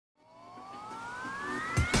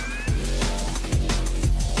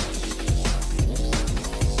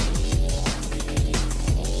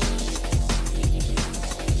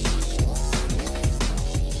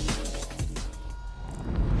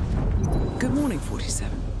morning, 47.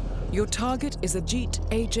 Your target is Ajit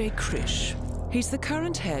A.J. Krish. He's the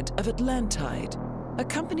current head of Atlantide, a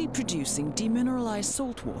company producing demineralized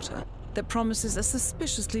salt water that promises a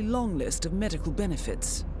suspiciously long list of medical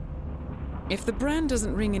benefits. If the brand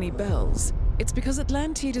doesn't ring any bells, it's because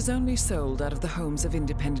Atlantide is only sold out of the homes of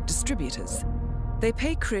independent distributors. They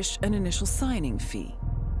pay Krish an initial signing fee,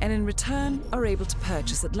 and in return are able to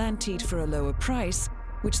purchase Atlantide for a lower price,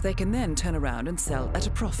 which they can then turn around and sell at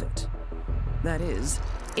a profit. That is,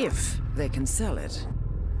 if they can sell it.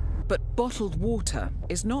 But bottled water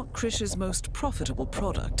is not Krish's most profitable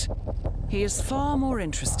product. He is far more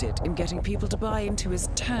interested in getting people to buy into his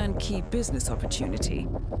turnkey business opportunity,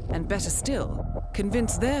 and better still,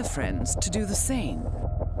 convince their friends to do the same.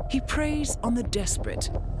 He preys on the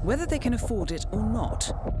desperate. Whether they can afford it or not,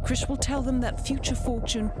 Krish will tell them that future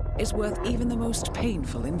fortune is worth even the most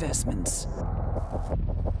painful investments.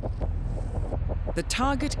 The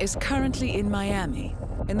target is currently in Miami,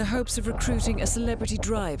 in the hopes of recruiting a celebrity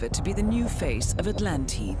driver to be the new face of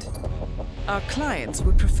Atlantide. Our clients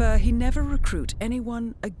would prefer he never recruit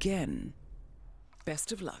anyone again.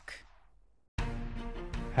 Best of luck.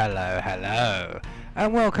 Hello,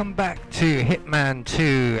 and welcome back to Hitman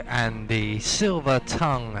 2 and the Silver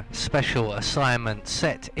Tongue special assignment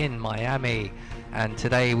set in Miami. And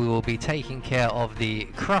today we will be taking care of the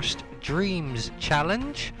Crushed Dreams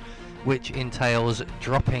challenge, which entails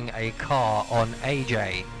dropping a car on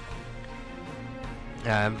AJ.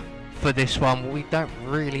 For this one, we don't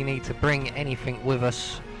really need to bring anything with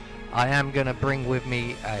us. I am going to bring with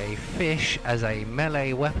me a fish as a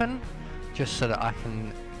melee weapon, just so that I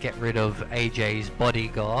can get rid of AJ's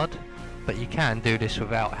bodyguard. But you can do this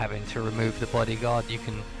without having to remove the bodyguard. You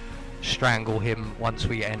can strangle him once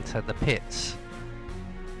we enter the pits.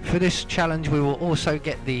 For this challenge we will also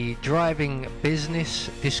get the driving business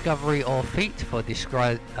discovery or feat for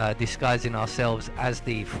disguising ourselves as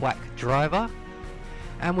the FWAC driver,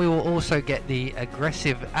 and we will also get the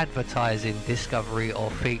aggressive advertising discovery or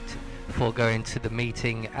feat for going to the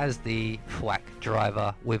meeting as the FWAC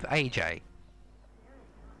driver with AJ.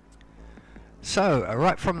 So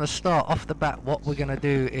right from the start, off the bat, what we're going to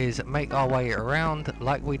do is make our way around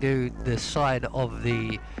like we do the side of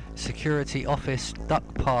the security office, duck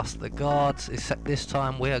past the guards, except this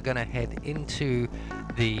time we are going to head into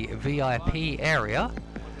the VIP area.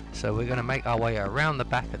 So we're going to make our way around the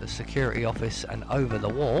back of the security office and over the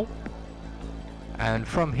wall, and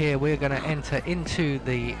from here we're going to enter into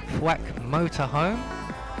the FWAC motorhome.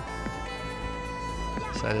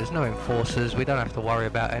 So there's no enforcers, we don't have to worry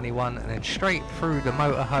about anyone, and then straight through the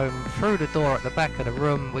motorhome, through the door at the back of the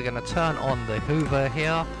room, we're going to turn on the Hoover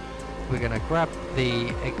here. We're going to grab the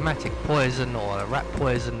enigmatic poison or the rat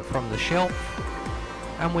poison from the shelf,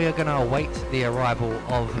 and we are going to await the arrival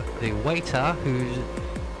of the waiter who's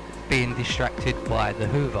being distracted by the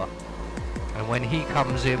Hoover. And when he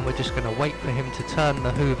comes in, we're just going to wait for him to turn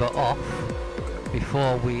the Hoover off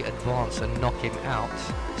before we advance and knock him out,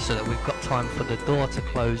 so that we've got time for the door to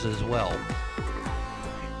close as well.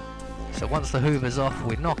 So once the Hoover's off,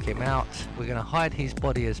 we knock him out. We're going to hide his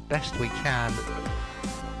body as best we can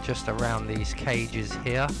just around these cages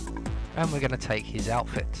here, and we're going to take his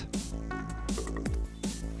outfit.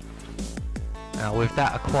 Now with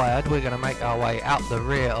that acquired, we're going to make our way out the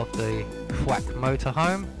rear of the FWAC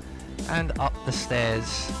motorhome and up the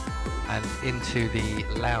stairs and into the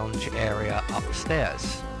lounge area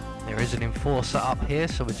upstairs. There is an enforcer up here,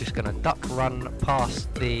 so we're just going to duck run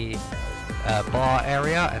past the bar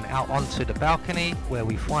area and out onto the balcony, where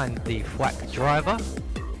we find the FWAC driver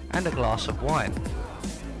and a glass of wine.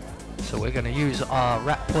 So we're going to use our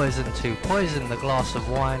rat poison to poison the glass of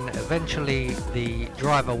wine. Eventually the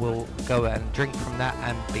driver will go and drink from that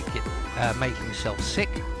and make himself sick,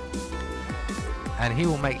 and he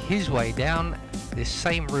will make his way down this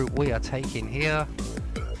same route we are taking here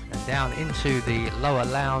and down into the lower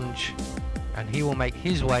lounge, and he will make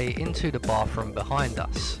his way into the bathroom behind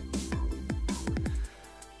us.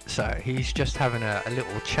 So he's just having a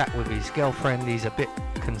little chat with his girlfriend. He's a bit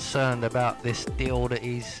concerned about this deal that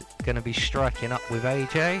he's going to be striking up with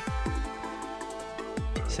AJ.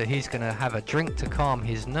 So he's going to have a drink to calm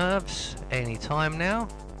his nerves any time now.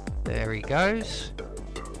 There he goes.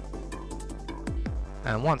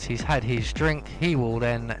 And once he's had his drink, he will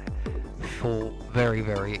then fall very,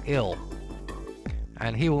 very ill.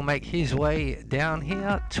 And he will make his way down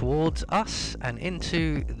here towards us and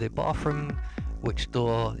into the bathroom, which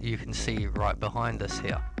door you can see right behind us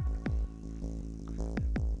here.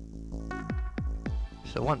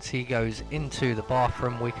 So once he goes into the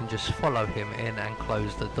bathroom, we can just follow him in and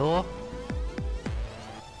close the door.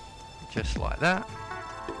 Just like that.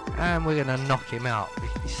 and we're going to knock him out.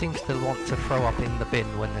 He seems to want to throw up in the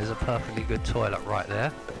bin when there's a perfectly good toilet right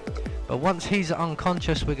there. But once he's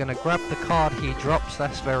unconscious, we're going to grab the card he drops,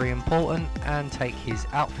 that's very important, and take his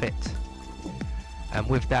outfit. And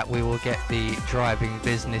with that we will get the driving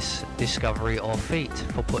business discovery or feat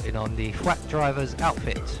for putting on the thwack driver's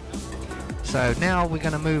outfit. So now we're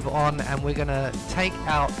going to move on and we're going to take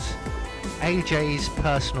out AJ's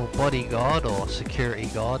personal bodyguard, or security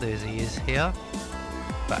guard as he is here.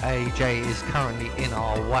 But AJ is currently in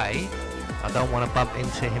our way. I don't want to bump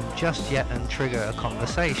into him just yet and trigger a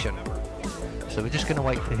conversation. So we're just going to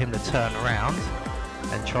wait for him to turn around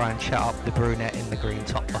and try and chat up the brunette in the green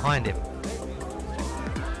top behind him.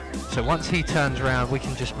 So once he turns around, we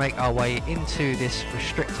can just make our way into this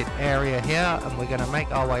restricted area here, and we're going to make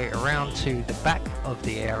our way around to the back of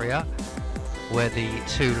the area where the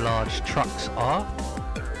two large trucks are.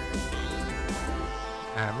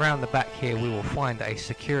 And around the back here we will find a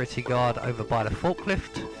security guard over by the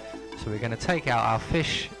forklift. So we're going to take out our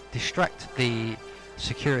fish, distract the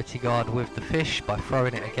security guard with the fish by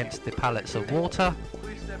throwing it against the pallets of water.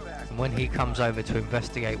 And when he comes over to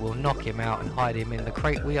investigate, we'll knock him out and hide him in the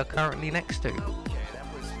crate we are currently next to.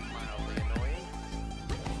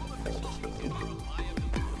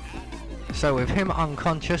 So with him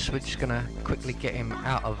unconscious, we're just going to quickly get him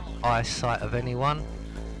out of eyesight of anyone.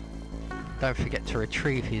 Don't forget to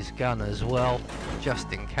retrieve his gun as well,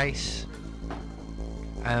 just in case.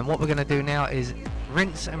 And what we're going to do now is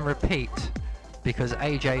rinse and repeat, because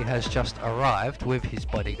AJ has just arrived with his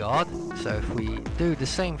bodyguard. So if we do the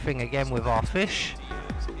same thing again with our fish,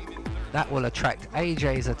 that will attract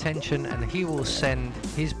AJ's attention and he will send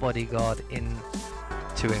his bodyguard in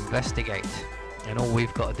to investigate. And all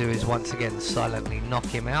we've got to do is once again silently knock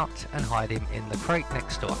him out and hide him in the crate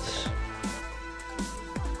next to us.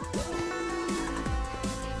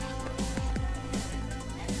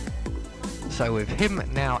 So with him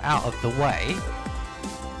now out of the way,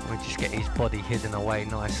 we just get his body hidden away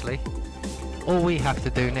nicely. All we have to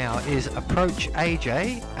do now is approach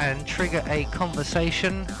AJ and trigger a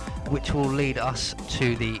conversation which will lead us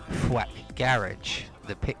to the thwack garage,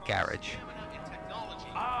 the pit garage.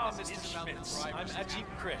 Ah, Mr. Schmitz, I'm Ajib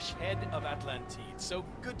Krish, head of Atlantide. So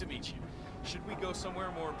good to meet you. Should we go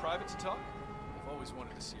somewhere more private to talk? I've always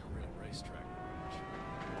wanted to see a real racetrack.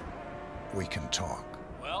 We can talk.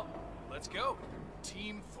 Well, let's go.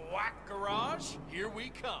 Team Thwack Garage, here we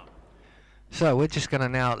come. So we're just going to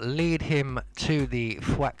now lead him to the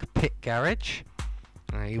thwack pit garage.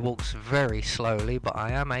 He walks very slowly, but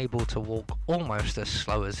I am able to walk almost as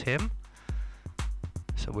slow as him.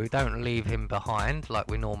 So we don't leave him behind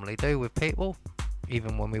like we normally do with people,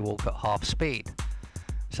 even when we walk at half speed.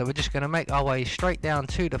 So we're just going to make our way straight down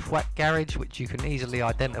to the thwack garage, which you can easily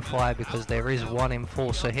identify because there is one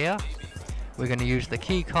enforcer here. We're going to use the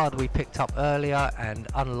key card we picked up earlier and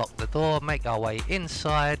unlock the door, make our way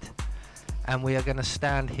inside, and we are going to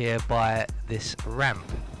stand here by this ramp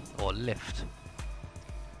or lift.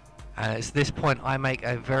 And it's this point I make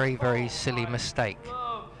a very, very silly mistake.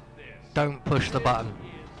 Don't push the button.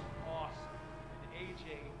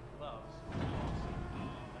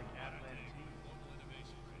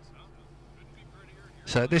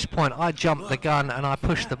 So at this point I jumped the gun and I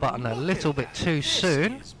pushed the button a little bit too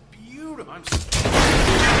soon. And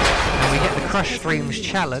we get the Crush Streams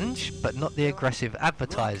challenge, but not the aggressive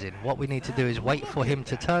advertising. What we need to do is wait for him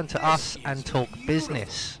to turn to us and talk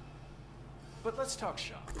business. But let's talk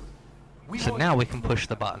shop. So now we can push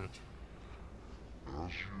the button.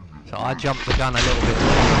 So I jumped the gun a little bit the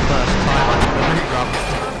first time. I did the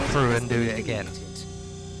run through and do it again.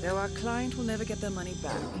 Though our client will never get their money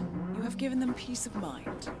back, you have given them peace of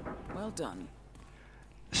mind. Well done.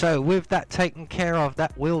 So with that taken care of,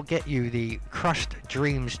 that will get you the Crushed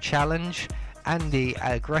Dreams challenge and the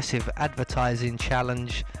aggressive advertising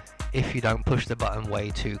challenge if you don't push the button way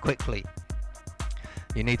too quickly.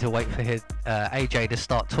 You need to wait for AJ to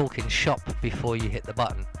start talking shop before you hit the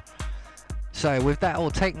button. So with that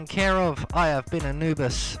all taken care of, I have been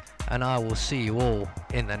Anubis and I will see you all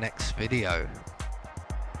in the next video.